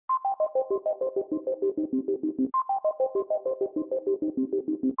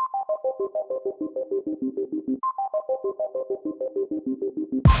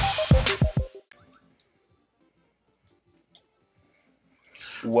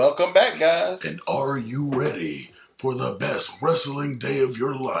Welcome back, guys. And are you ready for the best wrestling day of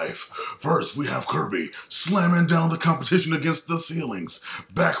your life? First, we have Kirby slamming down the competition against the ceilings,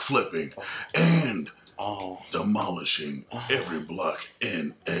 backflipping, and demolishing every block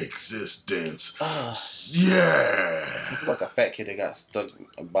in existence. Yeah! Like a fat kid that got stuck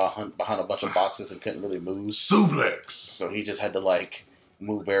behind a bunch of boxes and couldn't really move. Suplex! So he just had to, like,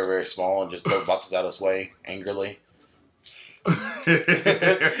 move very, very small and just throw boxes out of his way angrily.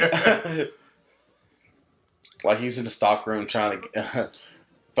 Like he's in the stock room trying to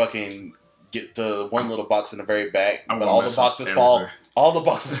fucking get the one little box in the very back, but all the boxes fall. All the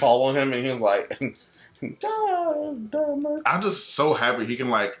boxes fall on him, and he was like, "God damn it!" I'm just so happy he can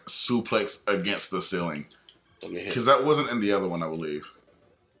like suplex against the ceiling because that wasn't in the other one, I believe.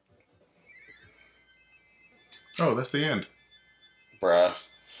 Oh, that's the end, bruh.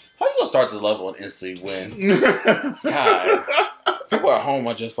 How you gonna start the level and instantly win? God. People at home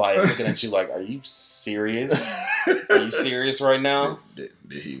are just like looking at you like, are you serious? Are you serious right now? Did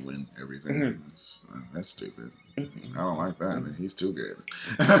he win everything? That's stupid. I don't like that. He's too good.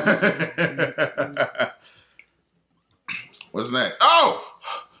 What's next? Oh!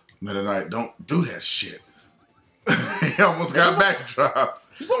 Meta Knight, don't do that shit. He almost got backdropped.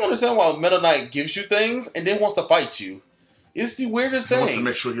 You don't understand why Meta Knight gives you things and then wants to fight you. It's the weirdest thing. He wants to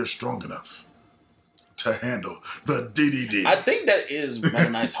make sure you're strong enough to handle the DDD. I think that is Meta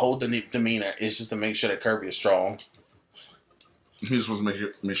Knight's whole demeanor. Is just to make sure that Kirby is strong. He just wants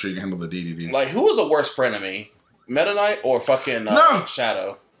to make sure you can handle the DDD. Like, who is a worse friend of me? Meta Knight or fucking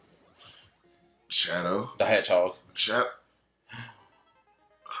Shadow? Shadow? The Hedgehog. Shadow?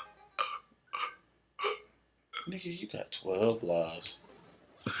 Nigga, you got 12 lives.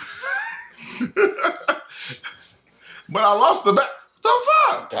 But I lost the back. The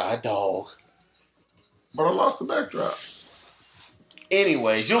fuck? God dog. But I lost the backdrop.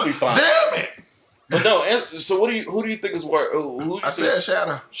 Anyways, you'll be fine. Damn it! But no, so who do you think is worse? I said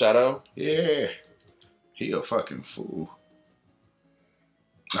Shadow. Shadow? Yeah. He a fucking fool.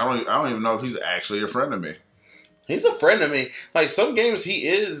 I don't even know if he's actually a friend of me. He's a friend of me. Like, some games he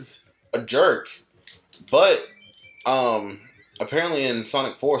is a jerk. But apparently in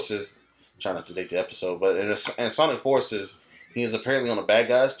Sonic Forces, try not to date the episode, but in Sonic Forces, he is apparently on a bad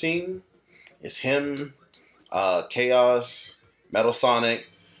guys team. It's him, Chaos, Metal Sonic,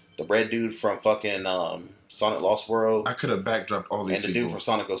 the red dude from fucking Sonic Lost World. I could have backdropped all these people. And the people. dude from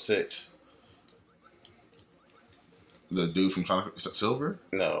Sonic 06. The dude from Sonic... Is that Silver?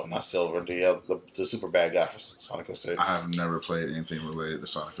 No, not Silver. The super bad guy from Sonic 06. I have never played anything related to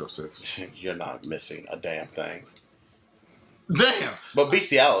Sonic 06. You're not missing a damn thing. Damn! But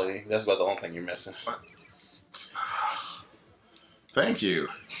bestiality, that's about the only thing you're missing. Thank you.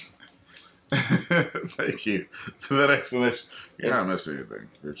 Thank you for that explanation. You're not missing anything.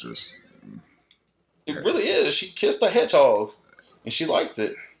 You're just... It really is. She kissed a hedgehog, and she liked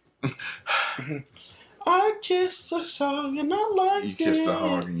it. I kissed the song and I liked it. You kissed the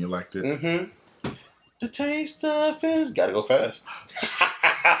hog and you liked it? Mm-hmm. The taste of his... Gotta go fast.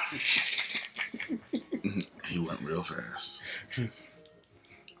 He went real fast.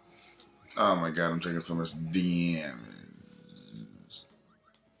 Oh my god, I'm taking so much damage.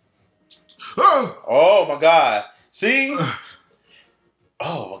 Oh my god. See?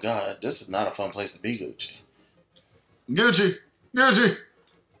 Oh my god. This is not a fun place to be, Gucci. Gucci!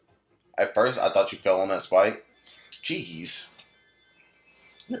 At first, I thought you fell on that spike. Jeez.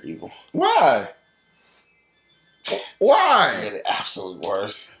 You're evil. Why? Why? You're the absolute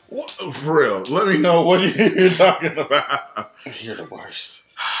worst. What? For real, let me know what you're talking about. You're the worst.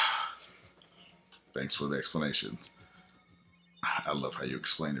 Thanks for the explanations. I love how you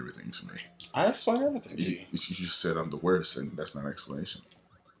explain everything to me. I explain everything to you. You just said I'm the worst, and that's not an explanation.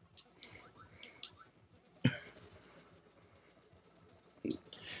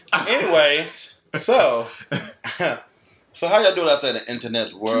 Anyway, so how y'all doing out there in the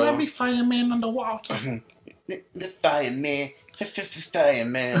internet world? Can I be fireman underwater? The fireman.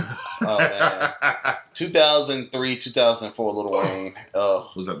 Fireman. Oh, man. 2003, 2004, Lil Wayne.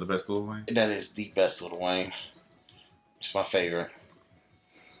 Was that the best Lil Wayne? That is the best Lil Wayne. It's my favorite.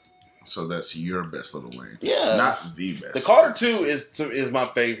 So that's your best Lil Wayne. Yeah. Not the best. The Carter 2 is my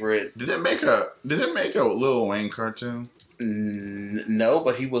favorite. Did it make a Lil Wayne cartoon? No,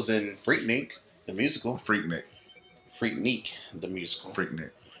 but he was in Freakneek, the musical. Freakneek, the musical.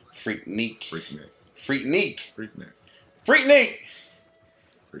 Freakneek. Freakneek.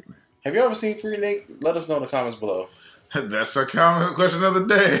 Have you ever seen Freakneek? Let us know in the comments below. That's a common question of the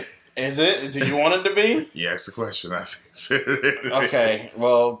day. Is it? Do you want it to be? You asked the question. I considered it. Okay.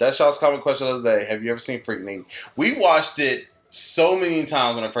 Well, that's y'all's common question of the day. Have you ever seen Freakneek? We watched it so many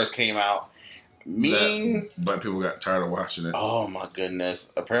times when it first came out. But people got tired of watching it. Oh my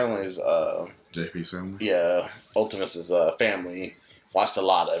goodness! Apparently, it's JP's family. Yeah, Ultimus' family watched a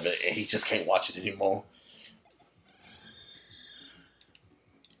lot of it, and he just can't watch it anymore.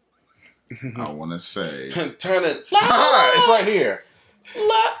 I want to say, turn it. It's right here.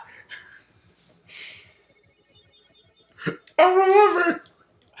 I remember.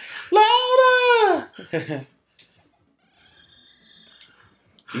 Louder.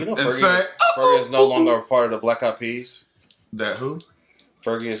 You know, Fergie is no longer a part of the Black Eyed Peas. That who?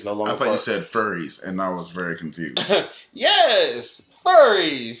 Fergie is no longer. I thought you said furries, and I was very confused. Yes,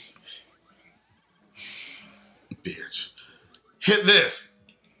 furries. Bitch, hit this.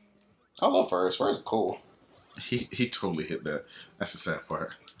 I love furries. Furries are cool. He totally hit that. That's the sad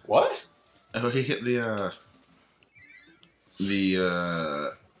part. What? Oh, he hit the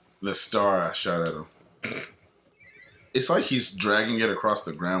star I shot at him. It's like he's dragging it across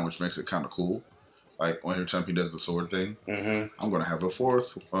the ground, which makes it kind of cool. Like every time he does the sword thing. Mm-hmm. I'm gonna have a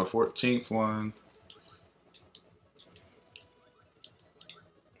 14th one.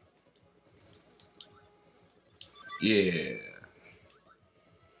 Yeah.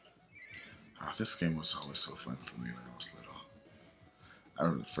 Oh, this game was always so fun for me when I was little. I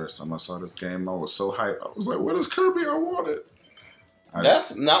remember the first time I saw this game, I was so hyped. I was like, "What is Kirby? I want it."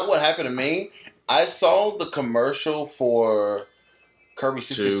 That's not what happened to me. I saw the commercial for Kirby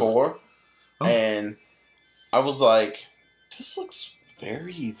 64, and I was like, this looks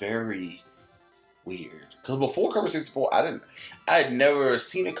very, very weird. Because before Kirby 64, I had never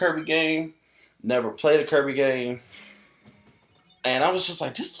seen a Kirby game, never played a Kirby game, and I was just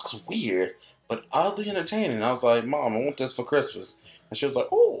like, this looks weird, but oddly entertaining. I was like, Mom, I want this for Christmas. And she was like,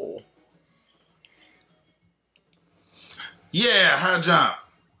 oh. Yeah, high jump.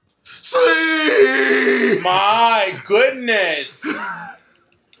 See! My goodness!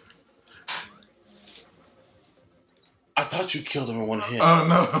 I thought you killed him in one hit. Oh,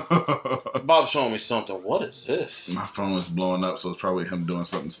 no. Bob's showing me something. What is this? My phone was blowing up, so it's probably him doing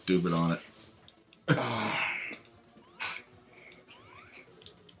something stupid on it.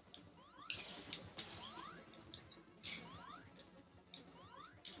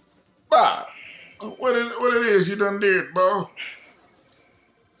 Bob, what it is you done did, bro?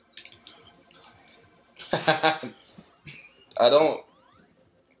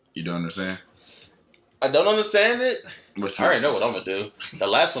 You don't understand? I don't understand it. I already know what I'm gonna do. The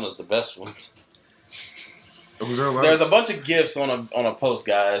last one is the best one. Was there a lot There's a bunch of gifts on a post,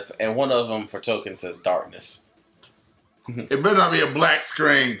 guys, and one of them for token says darkness. It better not be a black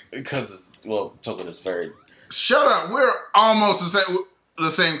screen. Because token is very. Shut up. We're almost the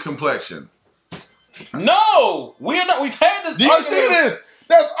same complexion. No, we're not. We've had this. Do you see this?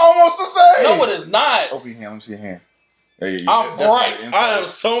 That's almost the same. No, it is not. Open your hand. Let me see your hand. I'm bright. I am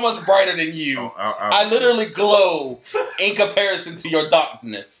so much brighter than you. I literally glow in comparison to your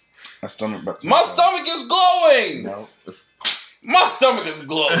darkness. My stomach is glowing. No, my stomach is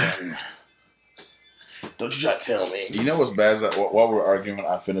glowing. Don't you try to tell me. You know what's bad is that while we were arguing,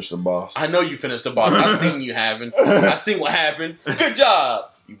 I finished the boss. I know you finished the boss. I seen you haven't. I seen what happened. Good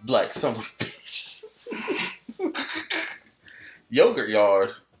job, you black son of a bitch. Yogurt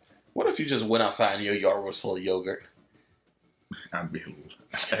yard. What if you just went outside and your yard was full of yogurt? I'd be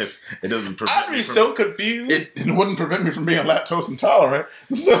it doesn't prevent I'd be so confused. It wouldn't prevent me from being lactose intolerant.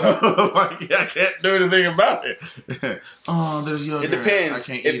 So I can't do anything about it. Oh, there's yogurt. It depends. I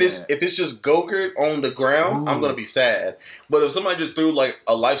can't if it's just Go-Gurt on the ground, I'm gonna be sad. But if somebody just threw like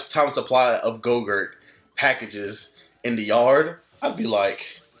a lifetime supply of Go-Gurt packages in the yard, I'd be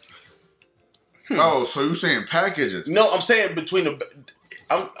like, Oh, so you're saying packages? No, I'm saying between the.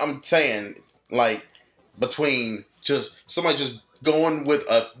 I'm saying like between just somebody just going with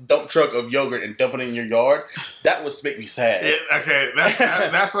a dump truck of yogurt and dumping it in your yard. That would make me sad.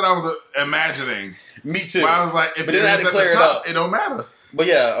 That's what I was imagining. Me too. Well, I was like, if but then I had to clear it up. It don't matter. But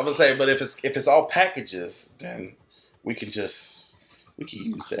yeah, I would say, but if it's all packages, then we can use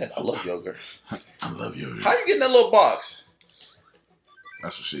that. I love yogurt. I love yogurt. How you getting that little box?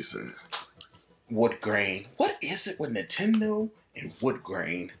 That's what she said. Wood grain. What is it with Nintendo and wood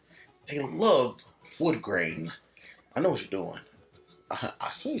grain? They love wood grain. I know what you're doing. I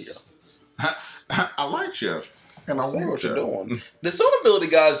see you. I like you. And I see what you're doing. The stone ability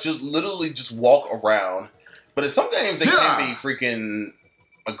guys just literally just walk around. But in some games, they can be freaking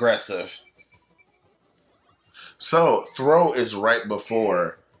aggressive. So, throw is right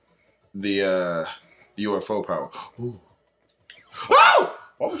before the UFO power. Ooh. Oh!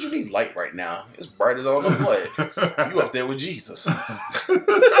 Why would you need light right now? It's bright as all the blood. You up there with Jesus.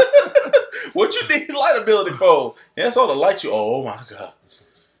 What you need light ability for? And that's all the light you... Oh, my God.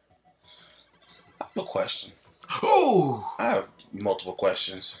 I have a question. Ooh. I have multiple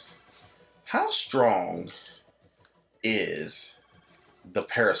questions. How strong is the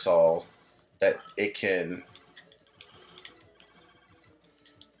parasol that it can...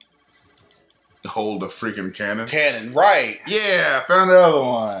 hold a freaking cannon? Cannon, right. Yeah, I found the other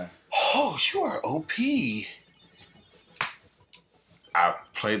one. Oh, you are OP. I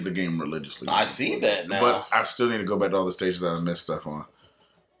played the game religiously. I see that now. But I still need to go back to all the stages that I missed stuff on.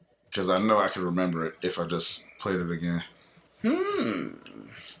 Because I know I can remember it if I just played it again.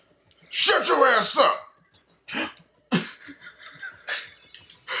 Shut your ass up!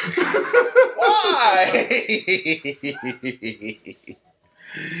 Why?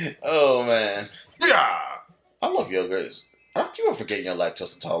 Oh, man. Yeah! I love yogurts. I keep on forgetting you're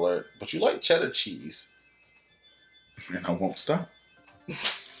lactose intolerant, but you like cheddar cheese. And I won't stop.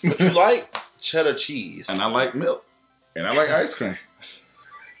 But you like cheddar cheese. And I like milk. And I like ice cream.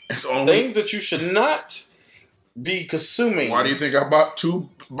 It's only things that you should not be consuming. Why do you think I bought 2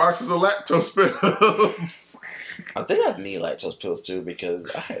 boxes of lactose pills? I think I need lactose pills too because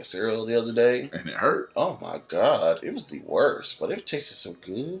I had cereal the other day. And it hurt. Oh my God. It was the worst, but it tasted so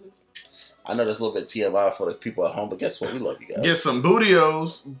good. I know there's a little bit TMI for the people at home, but guess what? We love you guys. Get some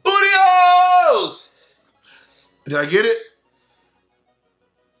bootios. Bootios! Did I get it?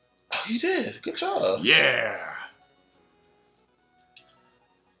 Oh, you did. Good job. Yeah.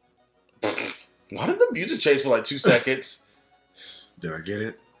 Why did the music change for like 2 seconds? Did I get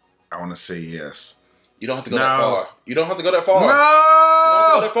it? I want to say yes. You don't have to go that far. You don't have to go that far. No! You don't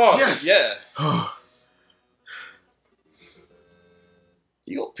have to go that far. Yes! Yeah.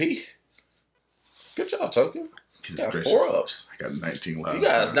 You go pee. Good job, Token. You got 4 ups. I got 19 lives. You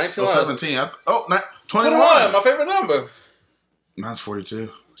got 19 lives. 17. 21. 21, my favorite number. Mine's 42.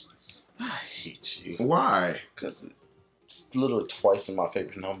 I hate you. Why? Because it's literally twice in my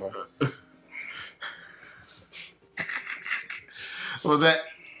favorite number. Well, that...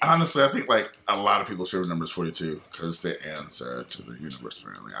 Honestly, I think like a lot of people's favorite number is 42 because it's the answer to the universe.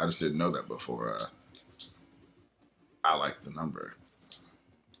 Apparently, I just didn't know that before. I like the number.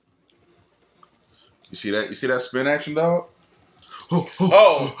 You see that? You see that spin action, dog?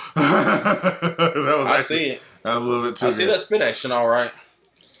 Oh. That was. I see it. That was a little bit too. I see that spin action. All right.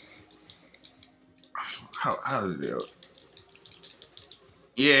 How did it do?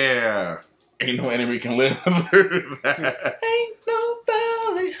 Yeah. Ain't no enemy can live through that. Ain't no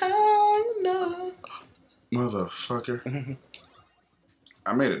valley high enough. Motherfucker.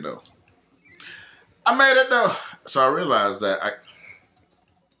 I made it though. So I realized that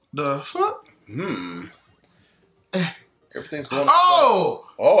the fuck? Everything's going.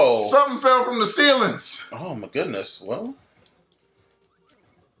 Oh! Something fell from the ceilings. Oh my goodness. Well,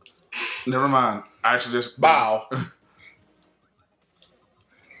 never mind. I actually just bow.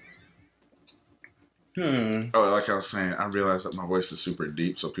 Oh, like I was saying, I realized that my voice is super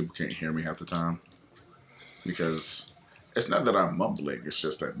deep, so people can't hear me half the time. Because it's not that I'm mumbling, it's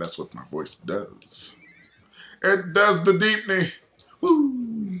just that that's what my voice does. It does the deepening.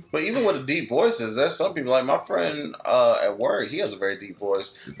 Woo! But even with the deep voices, there's some people like my friend at work. He has a very deep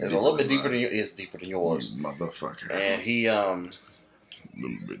voice. It's a little bit deeper than yours. It's deeper than yours, motherfucker. And he a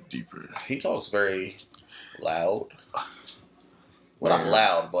little bit deeper. He talks very loud. Well, not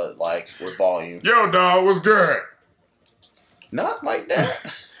loud, but like with volume. Yo, dog, what's good? Not like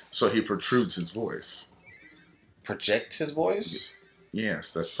that. So he protrudes his voice. Project his voice?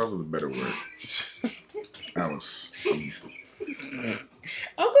 Yes, that's probably the better word. I'm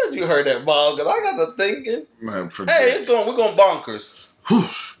glad you heard that, Bob, because I got to thinking. Man, hey, we're going bonkers.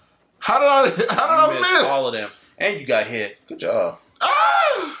 Whoosh. How did I miss? All of them. And you got hit. Good job.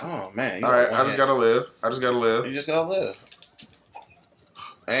 Ah! Oh, man. All right, I just got to live. You just got to live.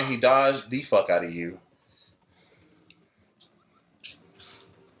 And he dodged the fuck out of you.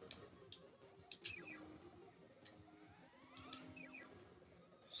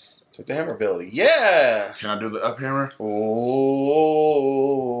 Took the hammer ability. Yeah! Can I do the up hammer? Oh.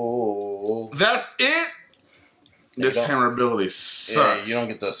 That's it? This hammer ability sucks. Yeah, you don't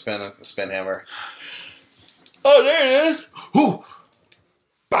get the spin hammer. Oh, there it is. Whoo!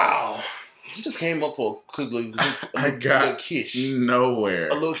 Bow. He just came up for a little kish. Nowhere.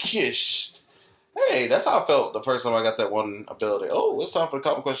 A little kish. Hey, that's how I felt the first time I got that one ability. Oh, it's time for the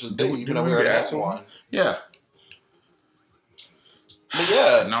common question of the day, even though we already asked one. Yeah. But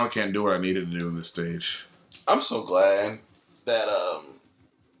yeah. Now I can't do what I needed to do in this stage. I'm so glad that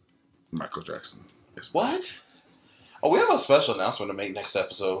Michael Jackson. What? Oh, we have a special announcement to make next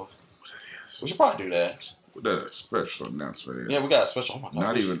episode. What that is? We should probably do that. What that special announcement is? Yeah, we got a special. Oh my God.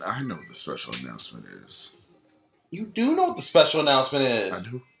 Not even I know what the special announcement is. You do know what the special announcement is. I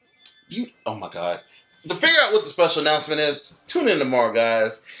do. Oh my God. To figure out what the special announcement is, tune in tomorrow,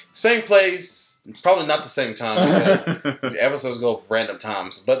 guys. Same place, probably not the same time because the episodes go random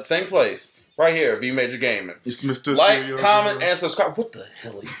times, but same place. Right here, VMajorGaming. It's Mr. Like, comment, and subscribe. What the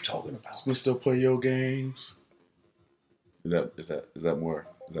hell are you talking about? It's Mr. Play Your Games. Is that more?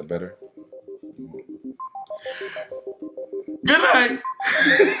 Is that better? Good night.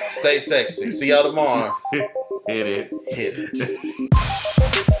 Stay sexy. See y'all tomorrow. Hit it. Hit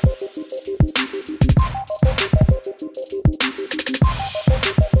it.